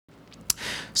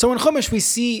So in Chumash, we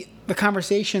see the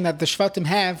conversation that the Shvatim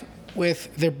have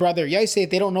with their brother Yosef.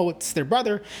 They don't know it's their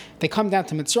brother. They come down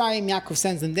to Mitzrayim. Yaakov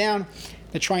sends them down.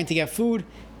 They're trying to get food.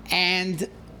 And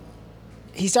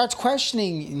he starts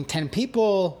questioning 10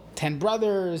 people, 10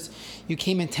 brothers. You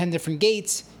came in 10 different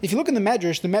gates. If you look in the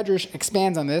Medrash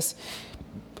expands on this.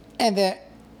 And that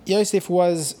Yosef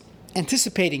was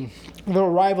anticipating the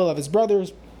arrival of his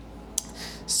brothers.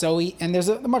 And there's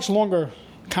a much longer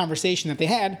conversation that they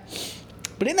had.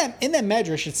 But in that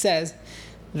Medrash, it says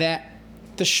that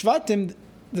the Shvatim,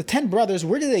 the 10 brothers,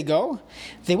 where did they go?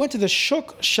 They went to the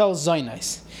Shuk Shel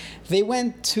Zainais. They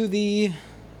went to the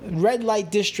red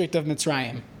light district of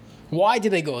Mitzrayim. Why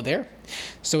did they go there?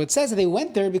 So it says that they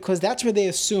went there because that's where they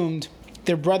assumed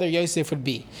their brother Yosef would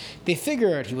be. They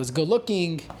figured he was good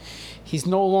looking. He's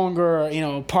no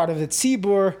longer, part of the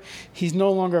tzibur. He's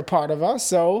no longer a part of us.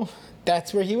 So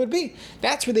that's where he would be.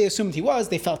 That's where they assumed he was.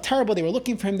 They felt terrible. They were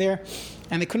looking for him there,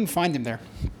 and they couldn't find him there.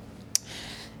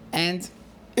 And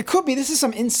it could be, this is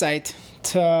some insight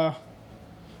to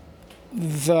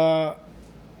the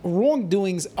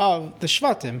wrongdoings of the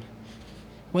Shvatim.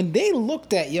 When they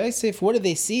looked at Yosef, what did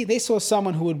they see? They saw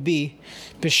someone who would be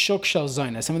B'shuk Shel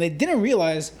Zainas. And what they didn't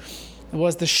realize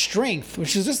was the strength,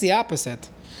 which is just the opposite.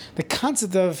 The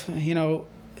concept of,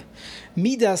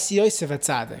 Midas Yosef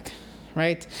Atzadik,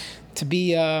 right? To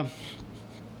be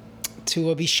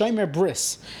Shomer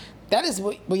Bris. That is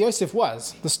what Yosef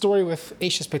was. The story with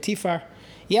Eshes Potiphar.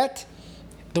 Yet,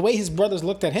 the way his brothers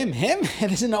looked at him,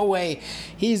 there's no way.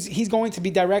 He's going to be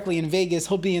directly in Vegas.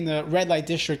 He'll be in the red light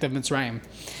district of Mitzrayim.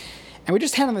 And we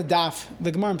just had on the daf,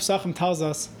 the Gemara in Pesachim tells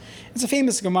us, it's a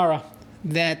famous Gemara,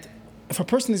 that if a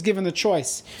person is given the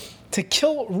choice to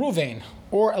kill Ruvain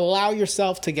or allow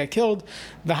yourself to get killed,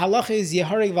 the halacha is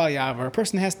Yehareg Val Yavar. A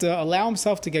person has to allow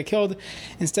himself to get killed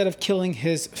instead of killing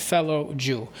his fellow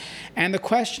Jew. And the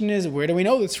question is, where do we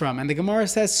know this from? And the Gemara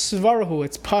says, Svarahu,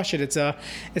 it's Pashit,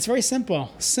 it's very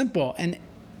simple, and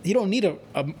you don't need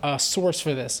a source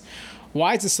for this.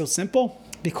 Why is it so simple?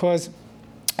 Because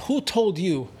who told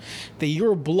you that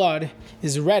your blood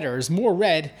is more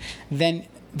red than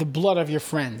the blood of your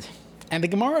friend? And the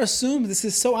Gemara assumes this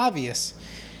is so obvious.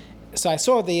 So I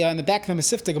saw in the back of the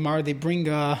Masifta Gemara, they bring,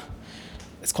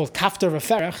 it's called Kaftar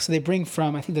V'Ferach, so they bring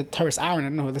from, I think the Taurus Aaron, I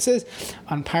don't know who this is,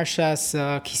 on Parshas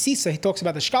Kisisa, he talks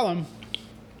about the Shkalim,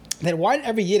 that why did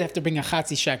every Yid have to bring a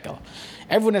Chatzi shekel?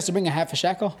 Everyone has to bring a half a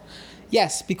shekel?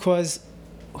 Yes, because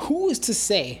who is to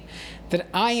say that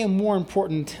I am more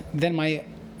important than my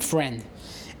friend?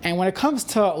 And when it comes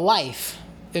to life,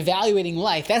 evaluating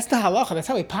life, that's the halacha, that's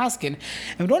how we paskin,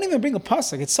 and we don't even bring a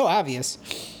pasuk, it's so obvious.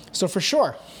 So for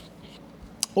sure,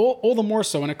 all the more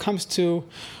so when it comes to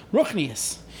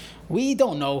ruchnius, we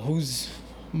don't know who's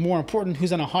more important,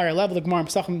 who's on a higher level. The Gemara in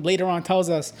Pesachim later on tells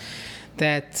us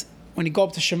that when you go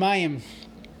up to Shemayim,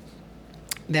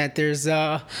 that there's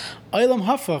Olam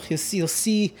Hafach. You'll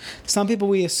see some people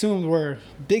we assumed were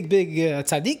big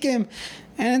tzaddikim,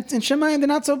 and in Shemayim they're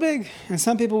not so big. And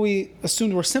some people we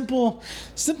assumed were simple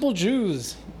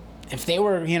Jews. If they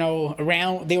were,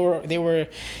 around, they were,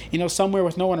 somewhere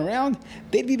with no one around,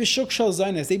 they'd be B'shuk Shel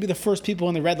Zainas. They'd be the first people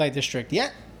in the red light district.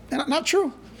 Yet, not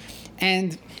true.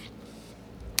 And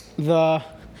the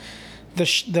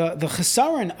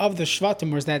chesaron of the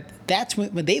Shvatim was that's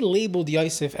when they labeled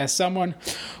Yosef as someone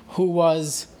who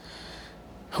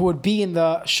would be in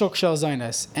the Shuk Shel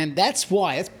Zainas. And that's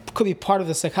why, that could be part of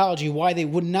the psychology, why they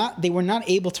were not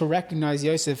able to recognize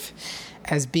Yosef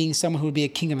as being someone who would be a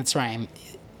king of Mitzrayim.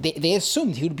 They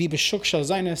assumed he would be B'shuk Shel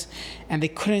Zainas, and they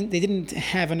didn't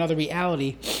have another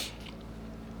reality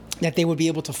that they would be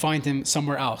able to find him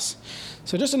somewhere else.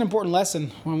 So just an important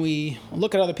lesson when we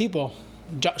look at other people.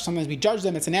 Sometimes we judge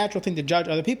them. It's a natural thing to judge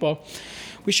other people.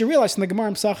 We should realize in the Gemara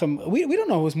in Pesachim, we don't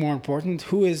know who's more important,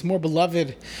 who is more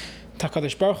beloved to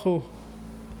HaKadosh Baruch Hu,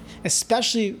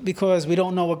 especially because we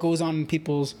don't know what goes on in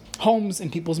people's homes,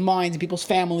 in people's minds, in people's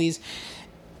families.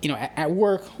 At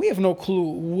work, we have no clue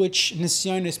which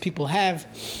nisyonis people have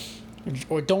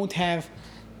or don't have.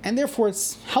 And therefore,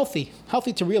 it's healthy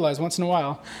to realize once in a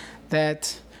while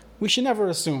that we should never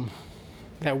assume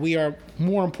that we are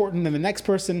more important than the next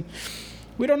person.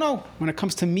 We don't know. When it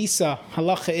comes to Misa,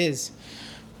 halacha is,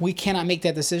 we cannot make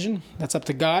that decision. That's up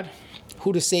to God,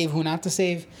 who to save, who not to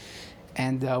save.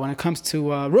 And when it comes to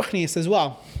Ruchnius as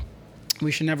well, we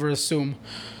should never assume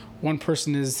one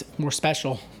person is more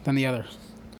special than the other.